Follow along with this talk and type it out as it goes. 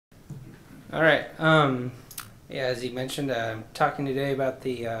All right. Yeah, as you mentioned, I'm talking today about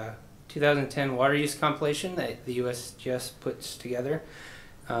the 2010 water use compilation that the USGS puts together.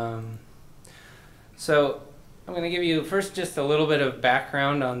 So I'm going to give you first just a little bit of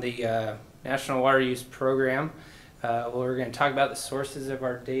background on the National Water Use Program. We're going to talk about the sources of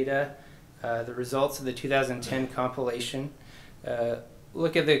our data, the results of the 2010 compilation,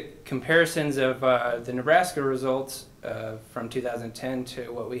 look at the comparisons of the Nebraska results from 2010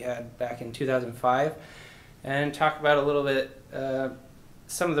 to what we had back in 2005, and talk about a little bit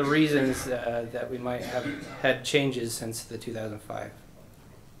some of the reasons that we might have had changes since the 2005.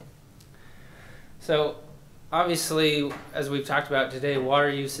 So obviously, as we've talked about today, water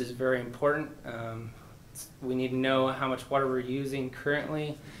use is very important. We need to know how much water we're using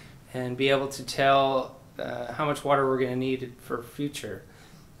currently and be able to tell how much water we're going to need for future.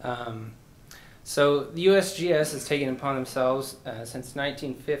 So the USGS has taken upon themselves since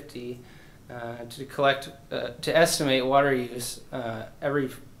 1950 to collect, to estimate water use.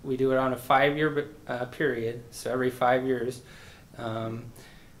 We do it on a 5-year period, so every 5 years.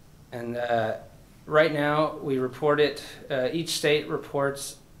 Right now we report it, each state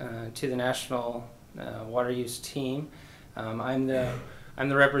reports to the National Water Use Team. I'm the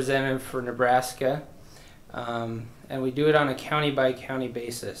representative for Nebraska, and we do it on a county-by-county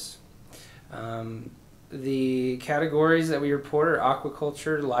basis. The categories that we report are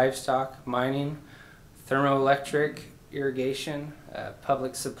aquaculture, livestock, mining, thermoelectric, irrigation,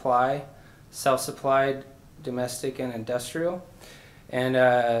 public supply, self-supplied, domestic, and industrial. And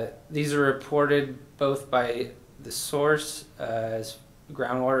these are reported both by the source, as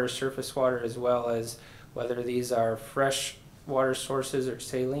groundwater or surface water, as well as whether these are fresh water sources or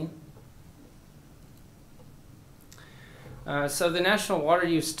saline. So the National Water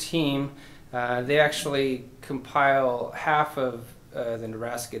Use Team, they actually compile half of the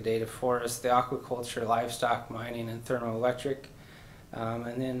Nebraska data for us, the aquaculture, livestock, mining, and thermoelectric.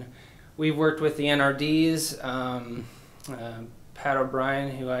 And then we've worked with the NRDs. Pat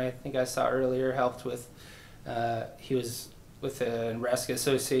O'Brien, who I think I saw earlier, helped with, he was with the Nebraska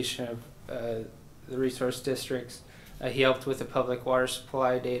Association of the Resource Districts. He helped with the public water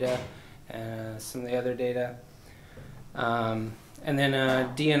supply data and some of the other data. And then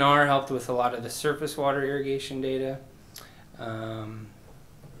DNR helped with a lot of the surface water irrigation data. And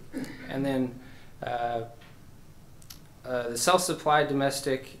then the self-supplied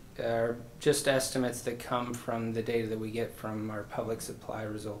domestic are just estimates that come from the data that we get from our public supply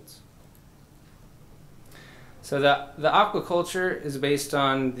results. So the aquaculture is based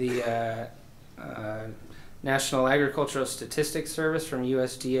on the National Agricultural Statistics Service from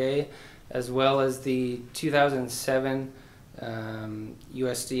USDA, as well as the 2007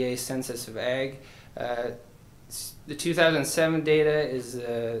 USDA Census of Ag. The 2007 data is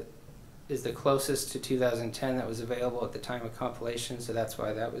the closest to 2010 that was available at the time of compilation, so that's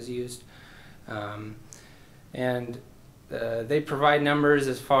why that was used. They provide numbers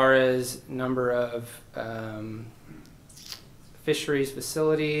as far as number of fisheries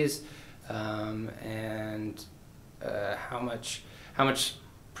facilities and how much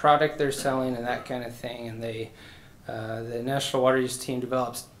product they're selling and that kind of thing. And the National Water Use Team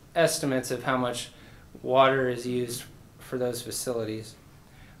develops estimates of how much water is used for those facilities.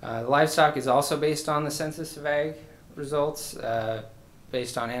 Livestock is also based on the Census of Ag results,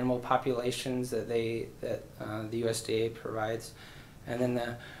 based on animal populations that the USDA provides. And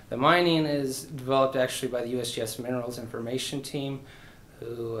then the mining is developed actually by the USGS Minerals Information Team,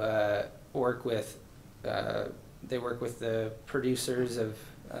 who work with the producers of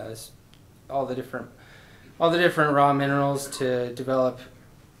all the different raw minerals to develop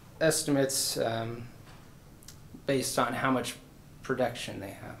estimates based on how much production they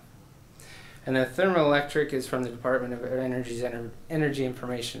have. And the thermoelectric is from the Department of Energy's Energy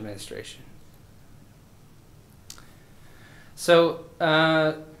Information Administration. So,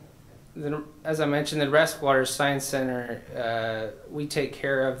 as I mentioned, the Nebraska Water Science Center, we take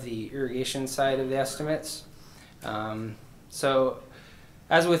care of the irrigation side of the estimates. So,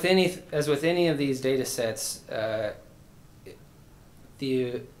 as with any of these data sets,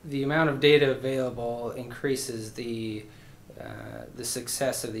 the amount of data available increases the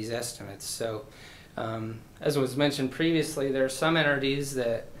success of these estimates. So, as was mentioned previously, there are some NRDs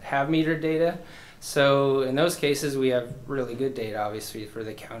that have metered data. So in those cases, we have really good data, obviously, for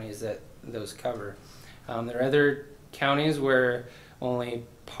the counties that those cover. There are other counties where only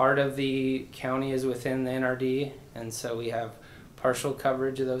part of the county is within the NRD, and so we have partial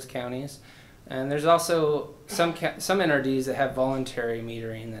coverage of those counties. And there's also some NRDs that have voluntary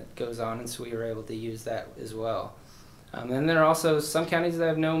metering that goes on, and so we were able to use that as well. And there are also some counties that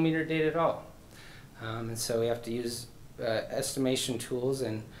have no meter data at all. And so we have to use estimation tools,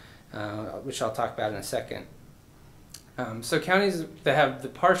 and which I'll talk about in a second. So counties that have the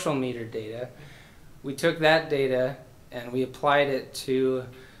partial meter data, we took that data and we applied it to,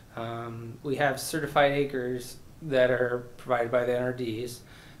 we have certified acres that are provided by the NRDs,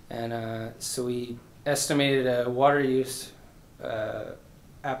 and so we estimated a water use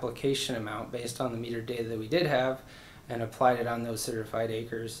application amount based on the meter data that we did have, and applied it on those certified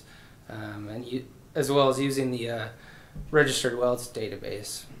acres, as well as using the registered wells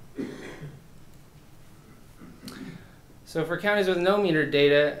database. So for counties with no meter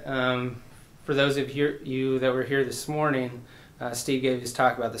data, for those of you that were here this morning, Steve gave his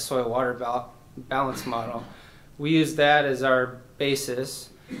talk about the soil water balance model. We used that as our basis,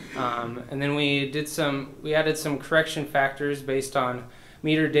 and then we added some correction factors based on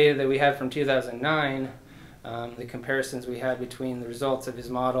meter data that we had from 2009, the comparisons we had between the results of his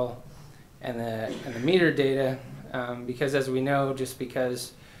model and the meter data, because as we know, just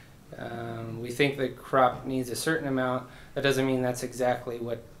because we think the crop needs a certain amount, that doesn't mean that's exactly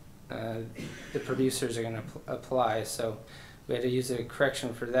what the producers are going to apply. So we had to use a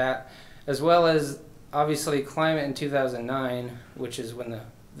correction for that, as well as obviously climate in 2009, which is when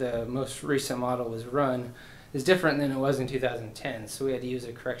the most recent model was run, is different than it was in 2010. So we had to use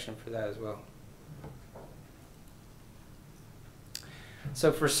a correction for that as well.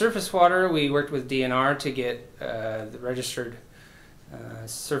 So for surface water, we worked with DNR to get the registered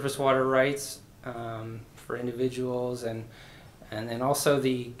surface water rights for individuals, and then also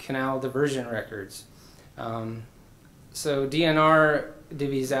the canal diversion records. So DNR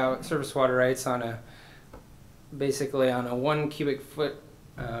divvies out surface water rights on basically on a 1 cubic foot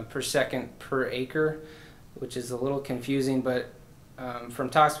per second per acre, which is a little confusing, but from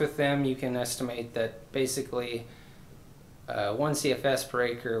talks with them, you can estimate that basically 1 CFS per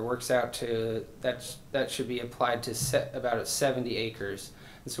acre works out to, that should be applied to about 70 acres.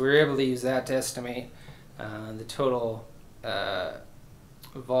 And so we were able to use that to estimate the total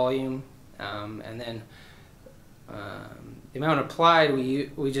volume, and then the amount applied,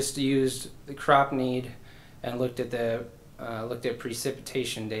 we just used the crop need and looked at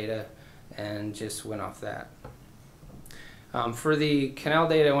precipitation data and just went off that. For the canal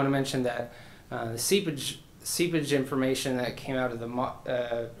data, I want to mention that the seepage information that came out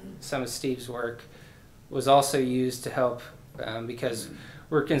of some of Steve's work was also used to help, because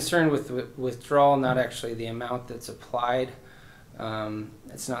we're concerned with withdrawal, not actually the amount that's applied.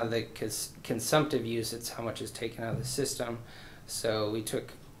 It's not the consumptive use, it's how much is taken out of the system. So we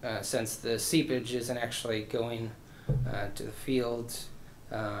took, since the seepage isn't actually going to the fields,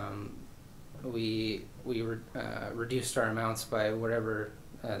 we reduced our amounts by whatever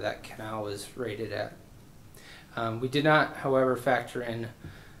that canal was rated at. We did not, however, factor in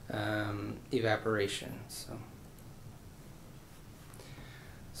evaporation.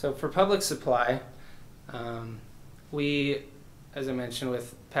 So for public supply, we, as I mentioned,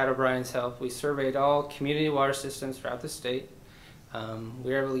 with Pat O'Brien's help, we surveyed all community water systems throughout the state.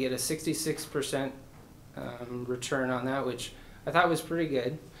 We were able to get a 66% return on that, which I thought was pretty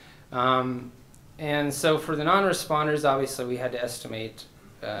good. And so for the non-responders, obviously we had to estimate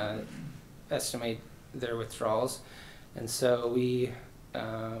their withdrawals, and so we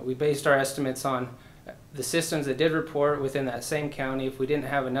based our estimates on the systems that did report within that same county. If we didn't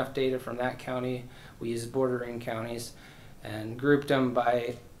have enough data from that county, we used bordering counties and grouped them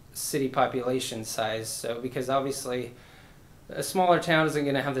by city population size. So because obviously a smaller town isn't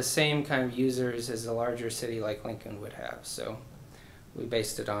going to have the same kind of users as a larger city like Lincoln would have. So we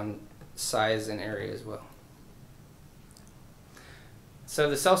based it on size and area as well. So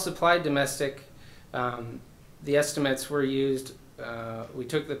the self-supplied domestic, the estimates were used, we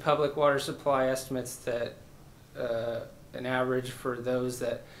took the public water supply estimates that an average for those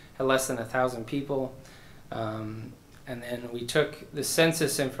that had less than 1,000 people, and then we took the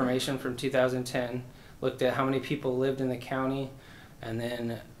census information from 2010, looked at how many people lived in the county, and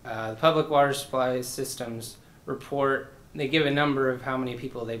then the public water supply systems report, they give a number of how many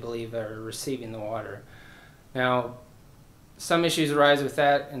people they believe are receiving the water. Now, some issues arise with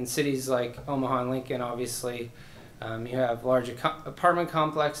that in cities like Omaha and Lincoln. Obviously, you have large apartment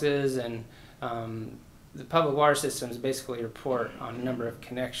complexes, and the public water systems basically report on a number of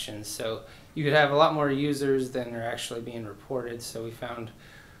connections. So you could have a lot more users than are actually being reported. So we found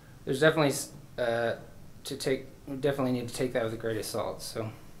there's definitely we definitely need to take that with a grain of salt.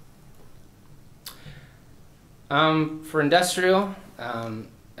 So for industrial,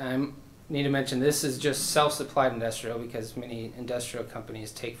 I need to mention this is just self-supplied industrial, because many industrial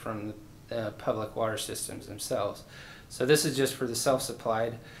companies take from the public water systems themselves. So this is just for the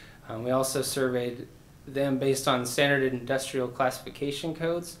self-supplied. We also surveyed them based on standard industrial classification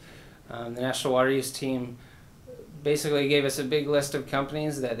codes. The National Water Use Team basically gave us a big list of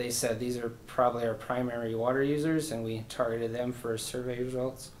companies that they said these are probably our primary water users, and we targeted them for survey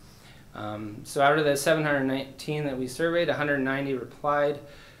results. So out of the 719 that we surveyed, 190 replied.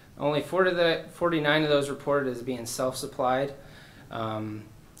 Only 49 of those reported as being self-supplied. And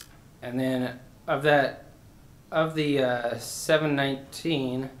then of the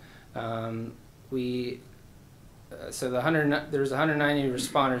 719, so there was 190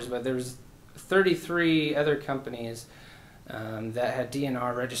 responders, but there was 33 other companies that had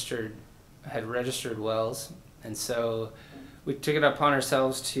DNR registered wells, and so we took it upon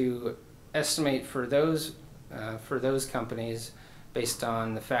ourselves to estimate for those companies based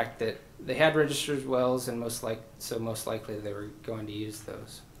on the fact that they had registered wells, and most likely they were going to use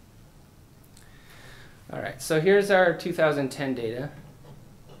those. All right, so here's our 2010 data.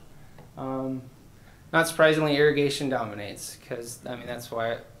 Not surprisingly, irrigation dominates, because I mean that's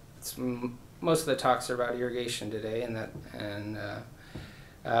why most of the talks are about irrigation today,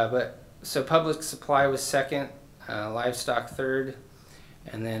 but so public supply was second, livestock third,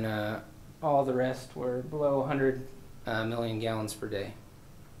 and then all the rest were below 100 million gallons per day.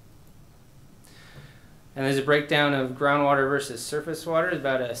 And there's a breakdown of groundwater versus surface water. It's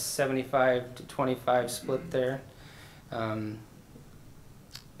about a 75 to 25 split there.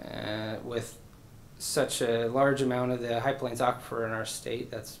 With such a large amount of the High Plains aquifer in our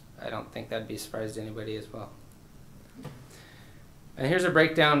state, I don't think that'd be a surprise to anybody as well. And here's a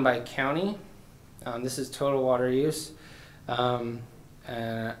breakdown by county. This is total water use. And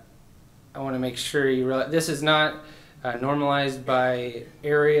I want to make sure you realize this is not normalized by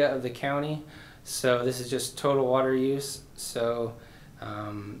area of the county. So this is just total water use. So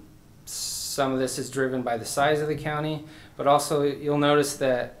some of this is driven by the size of the county, but also you'll notice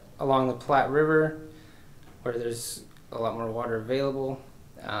that along the Platte River, where there's a lot more water available,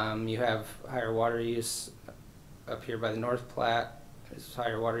 you have higher water use up here by the North Platte. There's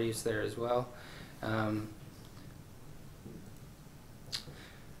higher water use there as well. All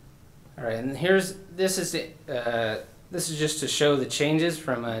right, and this is just to show the changes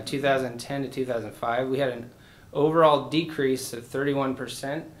from 2010 to 2005. We had an overall decrease of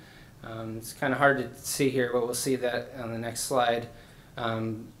 31%. It's kind of hard to see here, but we'll see that on the next slide.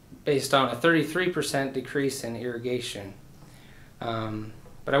 Based on a 33% decrease in irrigation.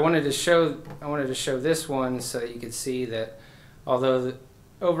 But I wanted to show this one so that you could see that although the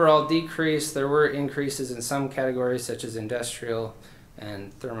overall decrease, there were increases in some categories such as industrial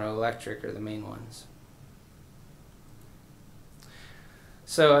and thermoelectric are the main ones.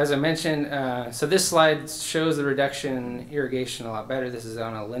 So as I mentioned, so this slide shows the reduction in irrigation a lot better. This is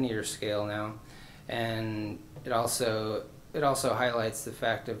on a linear scale now, and it also highlights the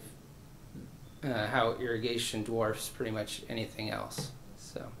fact of how irrigation dwarfs pretty much anything else.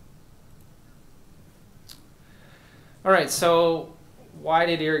 So, all right. So, why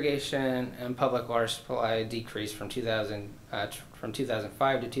did irrigation and public water supply decrease from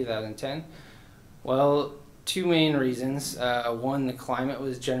 2005 to 2010? Well, two main reasons. One, the climate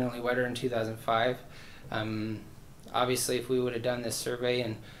was generally wetter in 2005. Obviously, if we would have done this survey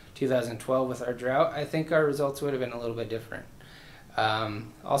in 2012 with our drought, I think our results would have been a little bit different.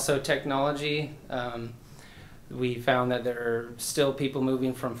 Also technology, we found that there are still people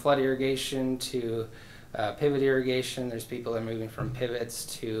moving from flood irrigation to pivot irrigation. There's people that are moving from pivots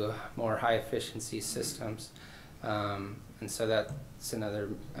to more high efficiency systems, and so that's another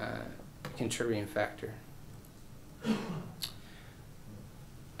contributing factor.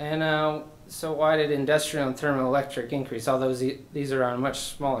 And so why did industrial and thermoelectric increase? Although these are on a much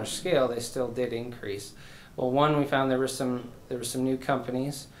smaller scale, they still did increase. Well, one, we found there were some new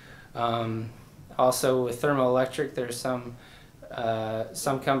companies. Also with thermoelectric, there's some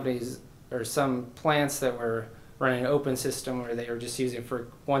companies or some plants that were running an open system where they were just using for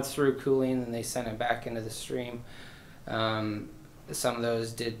once through cooling and they sent it back into the stream. Some of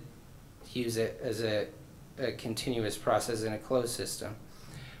those did use it as a continuous process in a closed system.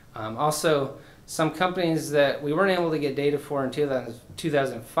 Also, some companies that we weren't able to get data for in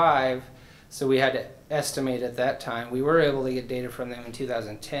 2005, so we had to estimate at that time. We were able to get data from them in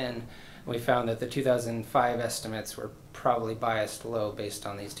 2010, and we found that the 2005 estimates were probably biased low based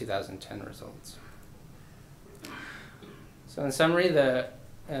on these 2010 results. So in summary, the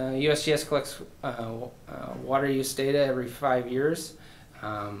USGS collects water use data every 5 years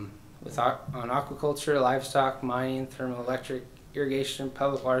on aquaculture, livestock, mining, thermoelectric, irrigation,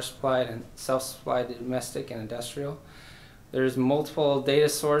 public water supply, and self-supplied domestic and industrial. There's multiple data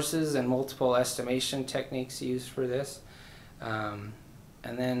sources and multiple estimation techniques used for this. And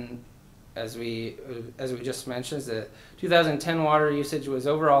then, as we just mentioned, the 2010 water usage was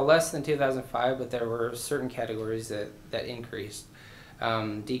overall less than 2005, but there were certain categories that increased.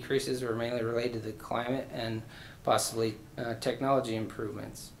 Decreases were mainly related to the climate and possibly technology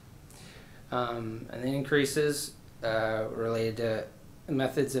improvements. And the increases related to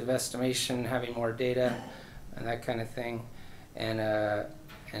methods of estimation, having more data, and that kind of thing, and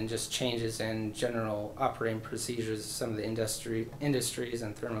just changes in general operating procedures of some of the industries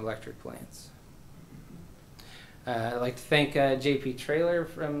and thermoelectric plants. I'd like to thank JP Traylor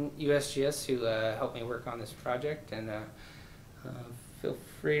from USGS who helped me work on this project, and feel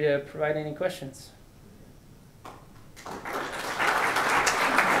free to provide any questions. Dan,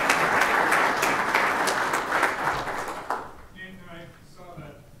 I saw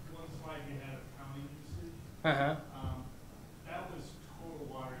that one slide you had of county usage. Uh-huh. That was total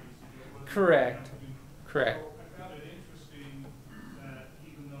water usage. It wasn't Correct. Correct. So I found it interesting that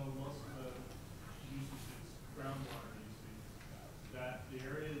even though most of the usage is groundwater usage, that the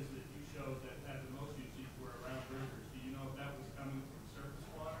areas that you showed that had the most usage were around rivers. Do you know if that was coming from surface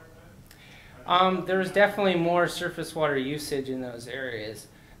water then? There's definitely more surface water usage in those areas,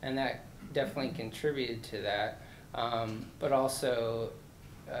 and that definitely contributed to that. But also,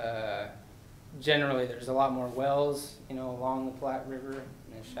 generally, there's a lot more wells, along the Platte River,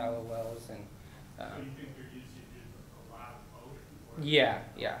 and shallow wells, and. So you think their usage is a lot of both? Yeah.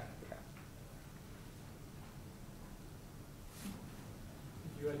 Did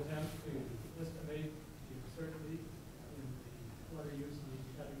you attempt to estimate the uncertainty in the water use in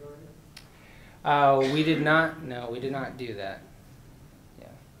each category? We did not. No, we did not do that.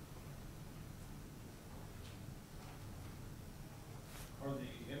 Yeah. Are the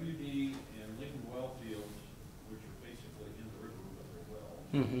MUD and Lincoln well fields, which are basically in the river but they're wells,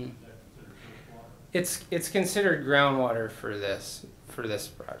 Mm-hmm. is that considered surface water? It's considered groundwater for this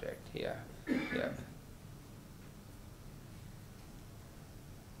project. Yeah. Yeah.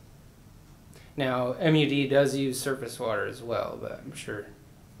 Now MUD does use surface water as well, but I'm sure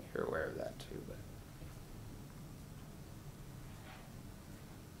you're aware of that too. But.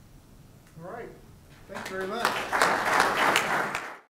 All right. Thank you very much.